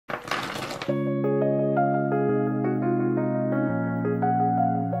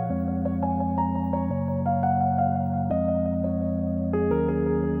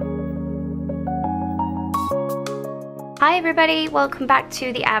Hi everybody, welcome back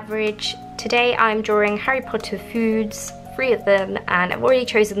to The Average. Today I'm drawing Harry Potter foods, 3 of them, and I've already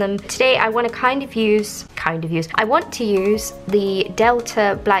chosen them. Today I want to use the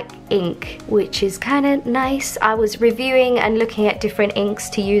Delta black ink, which is kind of nice. I was reviewing and looking at different inks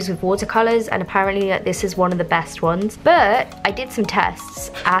to use with watercolors, and apparently this is one of the best ones. But I did some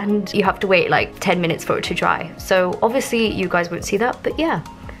tests and you have to wait like 10 minutes for it to dry. So obviously you guys won't see that, but yeah.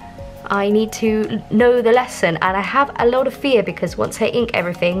 I need to know the lesson, and I have a lot of fear because once I ink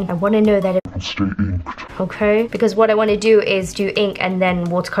everything, I want to know that it will stay inked. Okay? Because what I want to do is do ink and then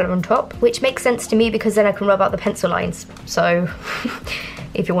watercolor on top, which makes sense to me because then I can rub out the pencil lines. So,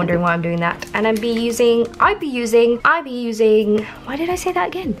 if you're wondering why I'm doing that. And I'll be using, why did I say that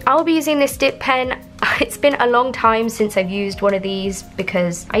again? I'll be using this dip pen. It's been a long time since I've used one of these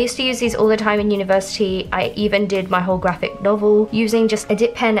because I used to use these all the time in university. I even did my whole graphic novel using just a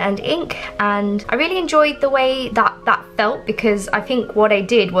dip pen and ink, and I really enjoyed the way that felt, because I think what I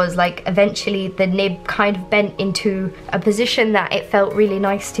did was like eventually the nib kind of bent into a position that it felt really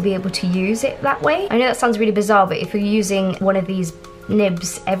nice to be able to use it that way. I know that sounds really bizarre, but if you're using one of these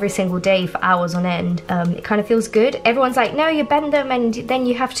nibs every single day for hours on end, it kind of feels good. Everyone's like, no, you bend them and then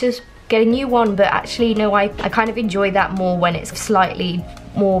you have to get a new one, but actually no, I kind of enjoy that more when it's slightly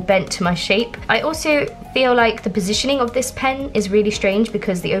more bent to my shape. I also feel like the positioning of this pen is really strange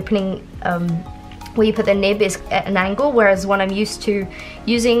because the opening where you put the nib is at an angle, whereas one I'm used to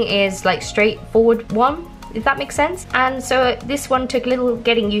using is like straight forward one, if that makes sense. And so this one took a little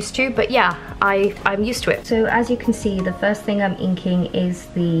getting used to, but yeah, I'm used to it. So as you can see, the first thing I'm inking is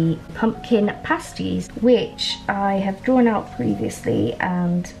the pumpkin pasties, which I have drawn out previously,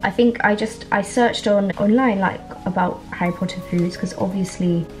 and I think I searched online like about Harry Potter foods, because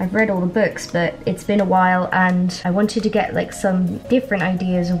obviously I've read all the books, but it's been a while and I wanted to get like some different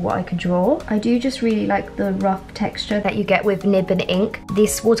ideas of what I could draw. I do just really like the rough texture that you get with nib and ink.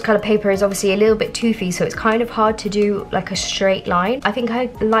 This watercolor paper is obviously a little bit toothy, so it's kind of hard to do like a straight line. I think I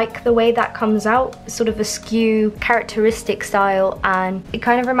like the way that comes out, sort of a skew characteristic style, and it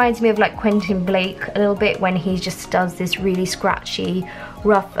kind of reminds me of like Quentin Blake a little bit when he just does this really scratchy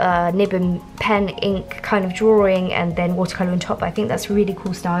rough nib and pen ink kind of drawing and then watercolor on top. I think that's a really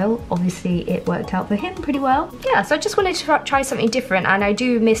cool style. Obviously it worked out for him pretty well. Yeah, so I just wanted to try something different, and I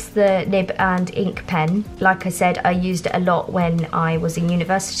do miss the nib and ink pen. Like I said, I used it a lot when I was in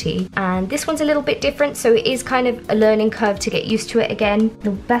university, and this one's a little bit different, so it is kind of a learning curve to get used to it again. The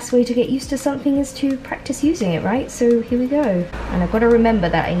best way to get used to something is to practice using it, right? So here we go. And I've got to remember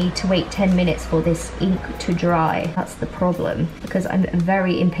that I need to wait 10 minutes for this ink to dry. That's the problem, because I'm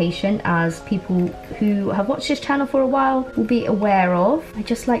very impatient, as people who have watched this channel for a while will be aware of. I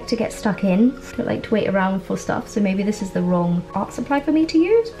just like to get stuck in. I don't like to wait around for stuff, so maybe this is the wrong art supply for me to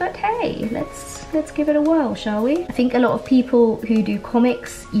use, but hey, let's give it a whirl, shall we? I think a lot of people who do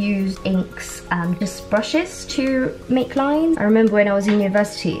comics use inks and just brushes to make lines. I remember when I was in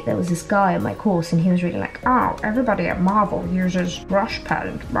university, there was this guy on my course and he was really like, oh, everybody at Marvel uses brush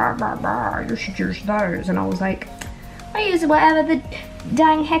pens, blah, blah, blah, you should use those. And I was like, I use whatever the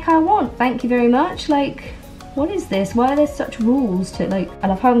dang heck I want, thank you very much. Like, what is this? Why are there such rules to, like, I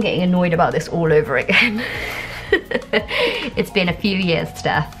love how I'm getting annoyed about this all over again. It's been a few years,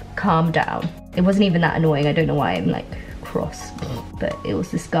 Steph, calm down. It wasn't even that annoying, I don't know why I'm like cross, but it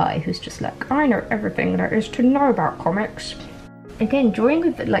was this guy who's just like, I know everything there is to know about comics. Again, drawing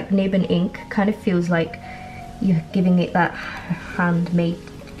with like nib and ink kind of feels like you're giving it that handmade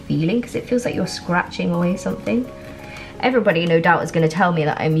feeling, because it feels like you're scratching away something. Everybody no doubt is going to tell me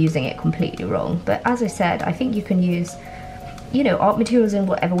that I'm using it completely wrong, but as I said, I think you can use, you know, art materials in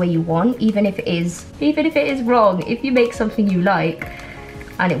whatever way you want, even if it is wrong. If you make something you like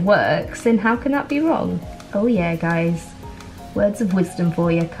and it works, then how can that be wrong? Oh yeah, guys, words of wisdom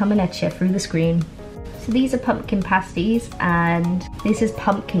for you, coming at you through the screen. So these are pumpkin pasties, and this is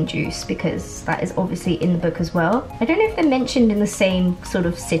pumpkin juice, because that is obviously in the book as well. I don't know if they're mentioned in the same sort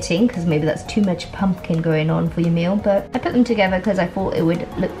of sitting, because maybe that's too much pumpkin going on for your meal, but I put them together because I thought it would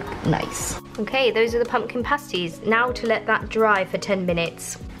look nice. Okay, those are the pumpkin pasties. Now to let that dry for 10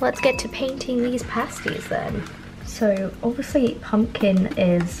 minutes. Let's get to painting these pasties then. So obviously pumpkin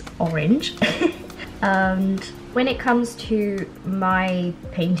is orange. And when it comes to my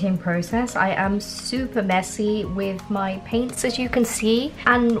painting process, I am super messy with my paints, as you can see.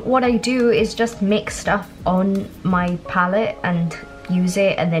 And what I do is just mix stuff on my palette and use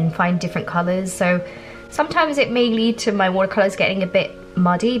it and then find different colors. So sometimes it may lead to my watercolors getting a bit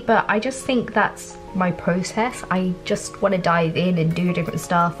muddy, but I just think that's my process. I just want to dive in and do different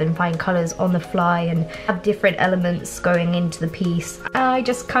stuff and find colours on the fly and have different elements going into the piece. I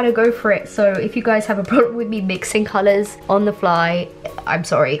just kind of go for it. So if you guys have a problem with me mixing colours on the fly, I'm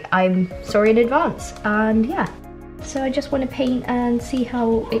sorry. I'm sorry in advance. And yeah, so I just want to paint and see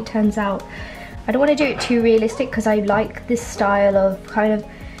how it turns out. I don't want to do it too realistic because I like this style of kind of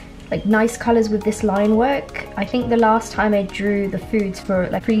like nice colours with this line work. I think the last time I drew the foods for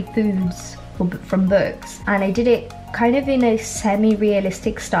like free foods from books, and I did it kind of in a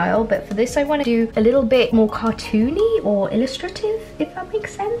semi-realistic style, but for this I want to do a little bit more cartoony or illustrative, if that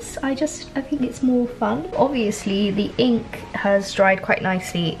makes sense. I think it's more fun. Obviously the ink has dried quite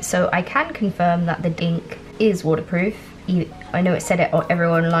nicely, so I can confirm that the ink is waterproof. I know it said it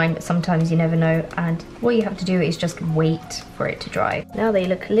everywhere online, but sometimes you never know, and what you have to do is just wait for it to dry. Now they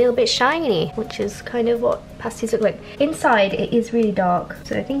look a little bit shiny, which is kind of what pasties look like. Inside it is really dark,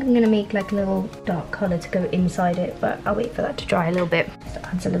 so I think I'm gonna make like a little dark colour to go inside it, but I'll wait for that to dry a little bit.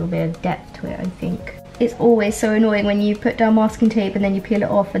 That adds a little bit of depth to it, I think. It's always so annoying when you put down masking tape and then you peel it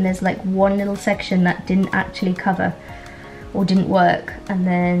off and there's like one little section that didn't actually cover or didn't work, and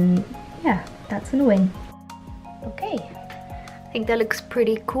then yeah, that's annoying. Okay, I think that looks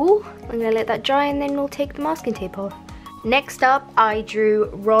pretty cool. I'm gonna let that dry and then we'll take the masking tape off. Next up, I drew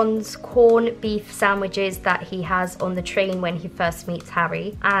Ron's corned beef sandwiches that he has on the train when he first meets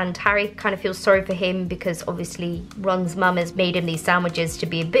Harry. And Harry kind of feels sorry for him because obviously Ron's mum has made him these sandwiches to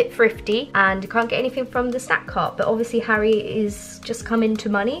be a bit thrifty and can't get anything from the snack cart. But obviously Harry is just come into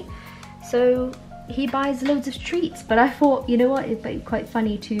money, so he buys loads of treats. But I thought, you know what, it'd be quite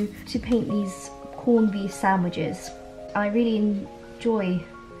funny to paint these corned beef sandwiches. I really enjoy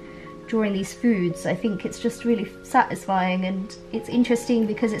drawing these foods. I think it's just really satisfying, and it's interesting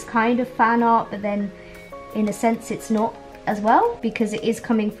because it's kind of fan art, but then in a sense it's not as well, because it is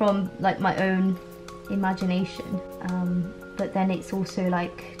coming from like my own imagination, but then it's also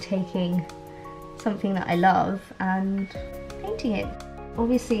like taking something that I love and painting it.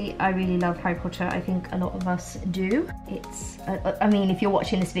 Obviously I really love Harry Potter. I think a lot of us do. It's I mean, if you're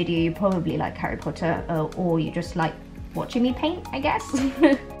watching this video you probably like Harry Potter, or you just like watching me paint, I guess.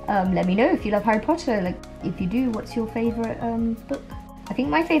 Let me know if you love Harry Potter. Like, if you do, what's your favourite book? I think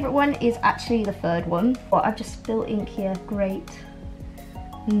my favourite one is actually the third one. Well, I've just spilled ink here, great.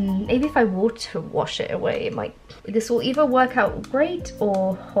 Maybe if I water wash it away, it might, this will either work out great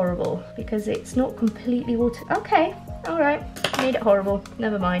or horrible, because it's not completely water. Okay, alright, made it horrible,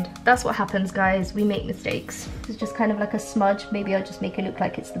 never mind. That's what happens, guys, we make mistakes. It's just kind of like a smudge. Maybe I'll just make it look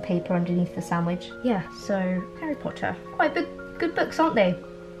like it's the paper underneath the sandwich. Yeah, so Harry Potter, quite good books, aren't they?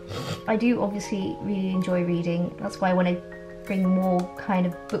 I do obviously really enjoy reading. That's why I want to bring more kind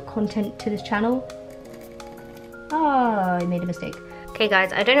of book content to this channel. Ah, I made a mistake. Okay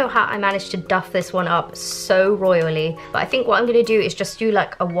guys, I don't know how I managed to duff this one up so royally, but I think what I'm gonna do is just do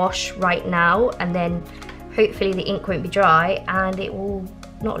like a wash right now, and then hopefully the ink won't be dry and it will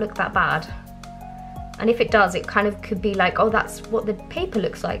not look that bad. And if it does, it kind of could be like, oh, that's what the paper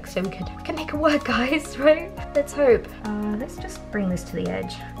looks like, so we can make it work, guys, right? Let's hope. Let's just bring this to the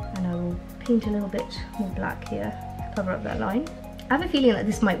edge, and I will paint a little bit more black here to cover up that line. I have a feeling that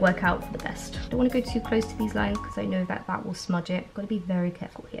this might work out for the best. Don't want to go too close to these lines because I know that that will smudge it. Got to be very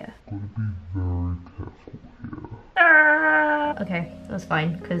careful here. Okay, that's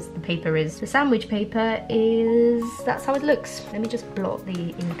fine because the paper is, the sandwich paper is, that's how it looks. Let me just blot the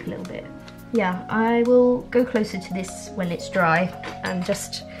ink a little bit. Yeah, I will go closer to this when it's dry and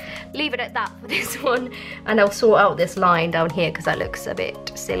just leave it at that for this one. And I'll sort out this line down here because that looks a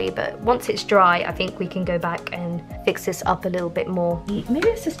bit silly. But once it's dry, I think we can go back and fix this up a little bit more. Maybe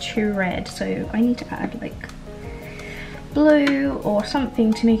this is too red, so I need to add like blue or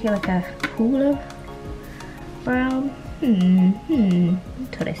something to make it like a cooler brown.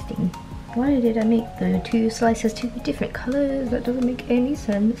 Interesting. Why did I make the two slices two different colors? That doesn't make any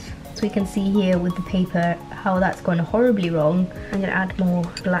sense. So we can see here with the paper how that's gone horribly wrong. I'm gonna add more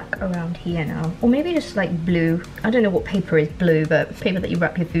black around here now. Or maybe just like blue. I don't know what paper is blue, but paper that you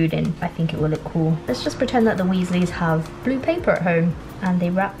wrap your food in. I think it will look cool. Let's just pretend that the Weasleys have blue paper at home and they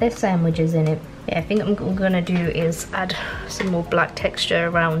wrap their sandwiches in it. Yeah, I think what I'm gonna do is add some more black texture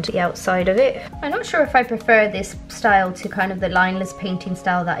around the outside of it. I'm not sure if I prefer this style to kind of the lineless painting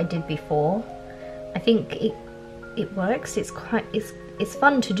style that I did before. I think it works. It's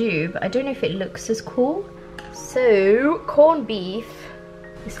fun to do, but I don't know if it looks as cool. So corned beef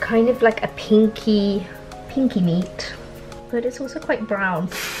is kind of like a pinky meat, but it's also quite brown.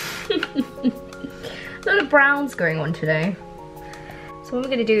 A lot of browns going on today. So what we're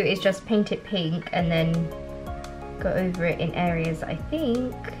gonna do is just paint it pink and then go over it in areas I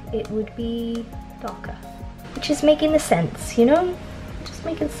think it would be darker. Which is making the sense, you know? Just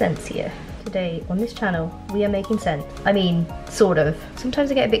making sense here. Today on this channel, we are making sense. I mean, sort of.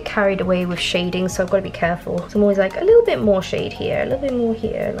 Sometimes I get a bit carried away with shading, so I've got to be careful. So I'm always like, a little bit more shade here, a little bit more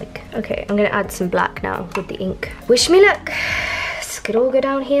here. Like, okay, I'm gonna add some black now with the ink. Wish me luck. This could all go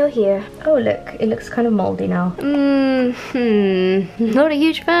downhill here. Oh look, it looks kind of moldy now. Not a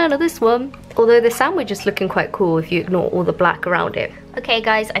huge fan of this one. Although the sandwich is looking quite cool if you ignore all the black around it. Okay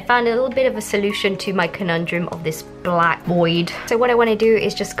guys, I found a little bit of a solution to my conundrum of this black void. So what I want to do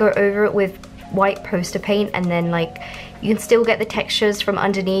is just go over it with white poster paint, and then like you can still get the textures from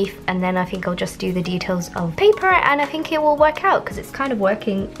underneath, and then I think I'll just do the details of paper, and I think it will work out because it's kind of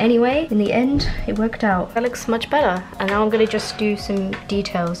working anyway. In the end, it worked out. That looks much better. And now I'm gonna just do some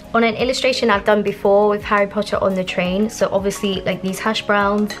details on an illustration I've done before with Harry Potter on the train. So obviously like these hash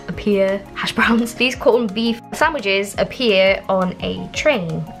browns appear, these corned beef sandwiches appear on a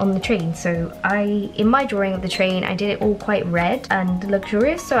train, on the train. So in my drawing of the train, I did it all quite red and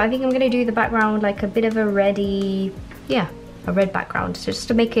luxurious. So I think I'm gonna do the background like a bit of a reddy, yeah, a red background, so just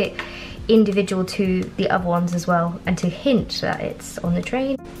to make it individual to the other ones as well, and to hint that it's on the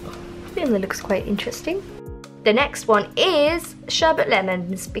train. I think that looks quite interesting. The next one is sherbet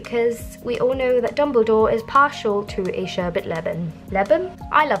lemons, because we all know that Dumbledore is partial to a sherbet lemon. Lemon?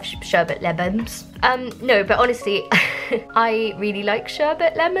 I love sherbet lemons. No, but honestly, I really like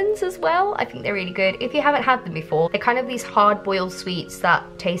sherbet lemons as well. I think they're really good. If you haven't had them before, they're kind of these hard-boiled sweets that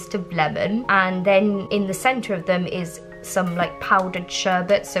taste of lemon, and then in the center of them is some like powdered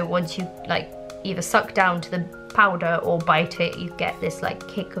sherbet. So once you like either suck down to the powder or bite it, you get this like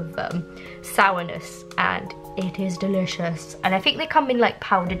kick of sourness, and it is delicious. And I think they come in like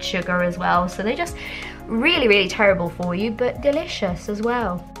powdered sugar as well, so they're just really, really terrible for you, but delicious as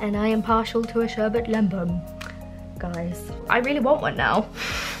well. And I am partial to a sherbet lemon, guys. I really want one now.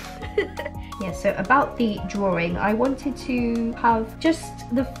 Yeah, so about the drawing, I wanted to have just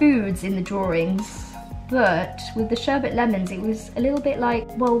the foods in the drawings, but with the sherbet lemons, it was a little bit like,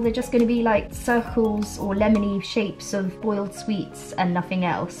 well, they're just going to be like circles or lemony shapes of boiled sweets and nothing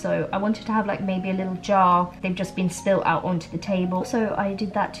else. So I wanted to have like maybe a little jar. They've just been spilt out onto the table. So I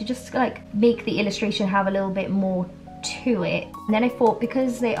did that to just like make the illustration have a little bit more to it. And then I thought,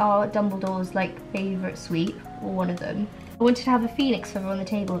 because they are Dumbledore's like favourite sweet, or one of them, I wanted to have a phoenix feather on the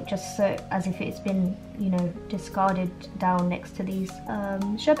table, just so as if it's been, you know, discarded down next to these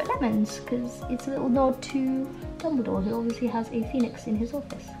sherbet lemons, because it's a little nod to Dumbledore, who obviously has a phoenix in his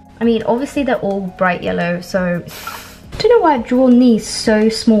office. I mean, obviously they're all bright yellow, so I don't know why I've drawn these so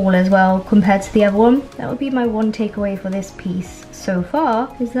small as well compared to the other one. That would be my one takeaway for this piece so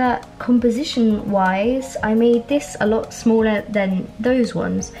far, is that composition wise I made this a lot smaller than those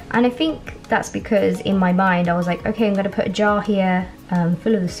ones, and I think that's because in my mind I was like, okay, I'm gonna put a jar here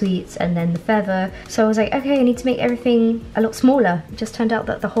full of the sweets and then the feather, so I was like, okay, I need to make everything a lot smaller. It just turned out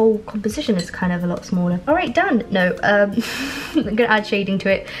that the whole composition is kind of a lot smaller. Alright, done. No, I'm gonna add shading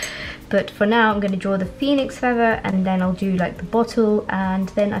to it, but for now I'm gonna draw the phoenix feather, and then I'll do like the bottle, and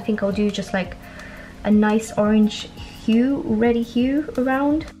then I think I'll do just like a nice orange hue, reddy hue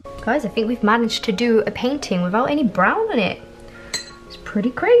around. Guys, I think we've managed to do a painting without any brown on it. It's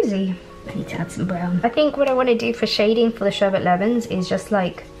pretty crazy. I need to add some brown. I think what I want to do for shading for the sherbet lemons is just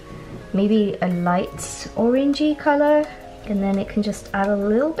like maybe a light orangey colour, and then it can just add a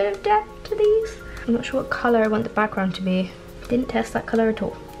little bit of depth to these. I'm not sure what colour I want the background to be. Didn't test that colour at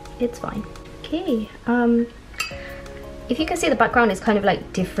all. It's fine. Okay, if you can see, the background is kind of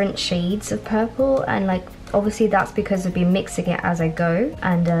like different shades of purple, and like obviously that's because I've been mixing it as I go,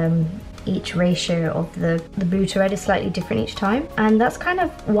 and each ratio of the blue to red is slightly different each time, and that's kind of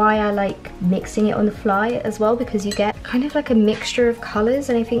why I like mixing it on the fly as well, because you get kind of like a mixture of colours,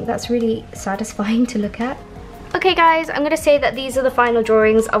 and I think that's really satisfying to look at. Okay guys, I'm gonna say that these are the final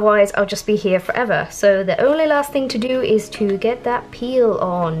drawings, otherwise I'll just be here forever. So the only last thing to do is to get that peel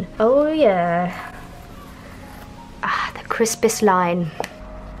on. Oh yeah. Ah, the crispest line.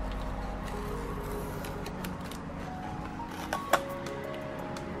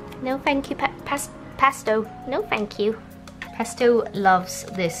 No thank you, Pesto. No thank you. Pesto loves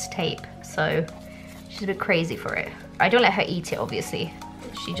this tape, so she's a bit crazy for it. I don't let her eat it, obviously.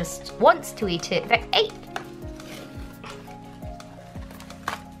 She just wants to eat it. Hey!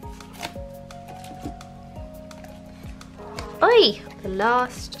 Oi! The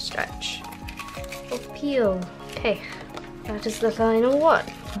last stretch of peel. Okay, that is the final one.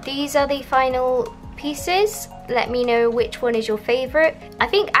 These are the final pieces. Let me know which one is your favorite. I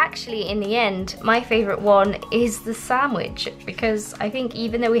think actually in the end, my favorite one is the sandwich, because I think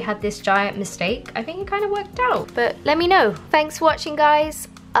even though we had this giant mistake, I think it kind of worked out. But let me know. Thanks for watching, guys.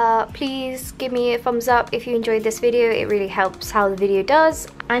 Please give me a thumbs up if you enjoyed this video. It really helps how the video does.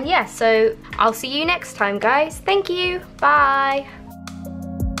 And yeah, so I'll see you next time, guys. Thank you. Bye.